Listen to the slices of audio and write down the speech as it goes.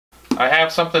I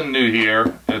have something new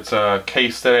here. It's a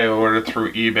case that I ordered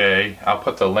through eBay. I'll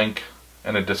put the link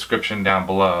in the description down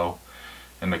below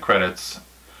in the credits.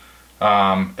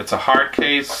 It's a hard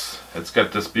case. It's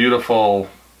got this beautiful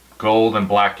gold and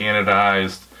black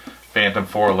anodized Phantom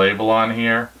 4 label on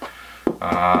here.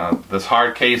 This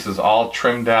hard case is all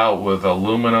trimmed out with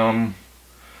aluminum,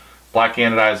 black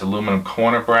anodized aluminum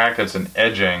corner brackets and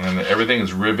edging, and everything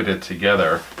is riveted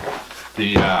together.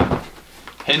 The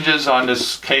hinges on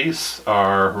this case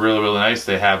are really nice.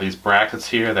 They have these brackets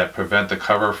here that prevent the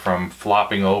cover from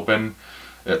flopping open.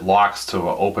 It locks to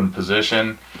an open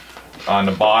position. On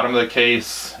the bottom of the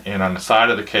case and on the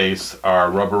side of the case are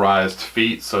rubberized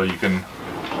feet, so you can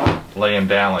lay them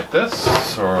down like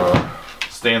this or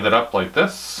stand it up like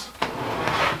this.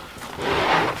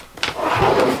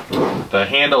 The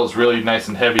handle is really nice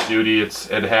and heavy duty. It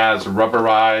has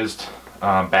rubberized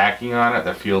backing on it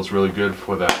that feels really good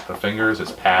for the fingers.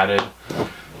 It's padded.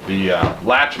 The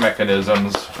latch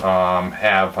mechanisms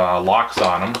have locks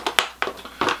on them.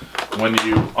 When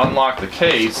you unlock the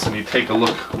case and you take a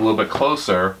look a little bit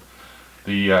closer,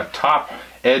 the top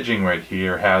edging right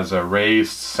here has a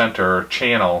raised center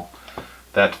channel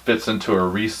that fits into a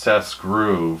recessed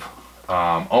groove,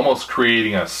 almost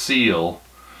creating a seal.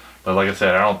 But like I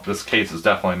said, this case is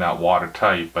definitely not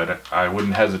watertight, but I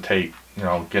wouldn't hesitate, you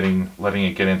know, letting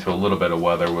it get into a little bit of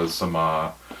weather with some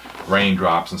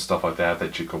raindrops and stuff like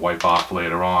that you could wipe off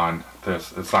later on.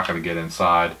 It's not going to get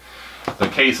inside. The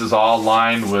case is all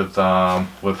lined with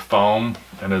foam,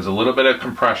 and there's a little bit of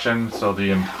compression, so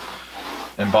the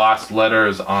embossed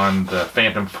letters on the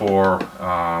Phantom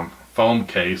 4 foam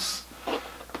case,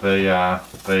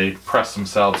 they press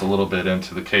themselves a little bit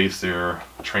into the case. They're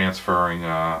transferring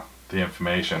the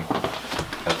information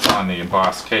that's on the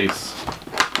embossed case,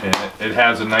 and it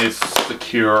has a nice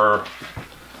secure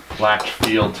latch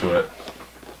feel to it.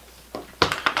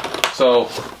 So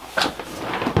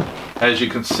as you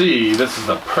can see, this is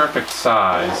a perfect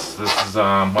size. This is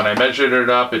when I measured it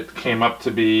up, it came up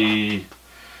to be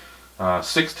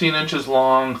 16 inches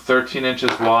long, 13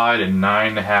 inches wide, and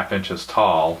 9.5 inches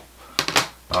tall.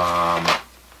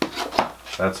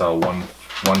 That's a one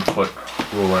foot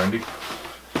ruler.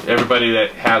 Everybody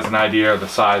that has an idea of the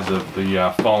size of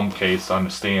the foam case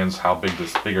understands how big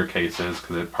this bigger case is,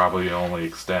 because it probably only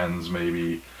extends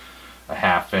maybe a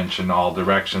 1/2 inch in all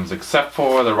directions, except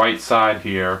for the right side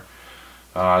here.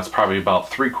 It's probably about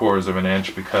 3/4 of an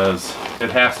inch, because it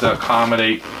has to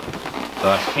accommodate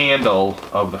the handle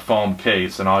of the foam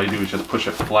case, and all you do is just push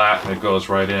it flat and it goes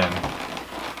right in.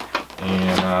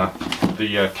 And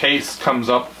the case comes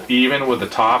up even with the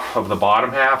top of the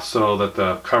bottom half, so that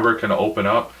the cover can open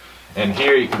up. And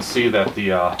here you can see that the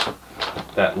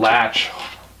that latch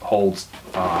holds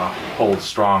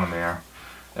strong there.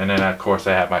 And then of course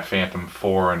I have my Phantom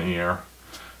 4 in here,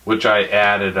 which I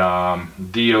added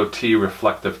DOT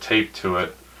reflective tape to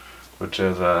it, which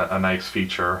is a nice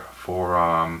feature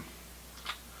for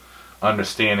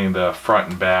understanding the front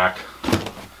and back.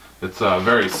 It's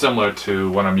very similar to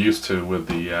what I'm used to with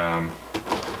the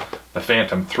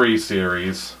Phantom 3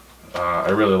 series. I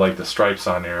really like the stripes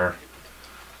on there.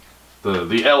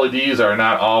 The LEDs are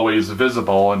not always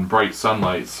visible in bright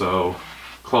sunlight, so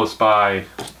close by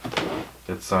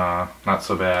it's not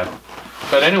so bad.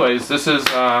 But anyways, this is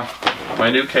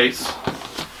my new case.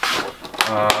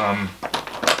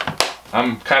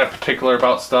 I'm kind of particular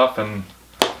about stuff, and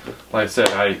like I said,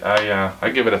 I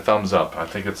give it a thumbs up. I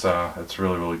think it's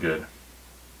really good.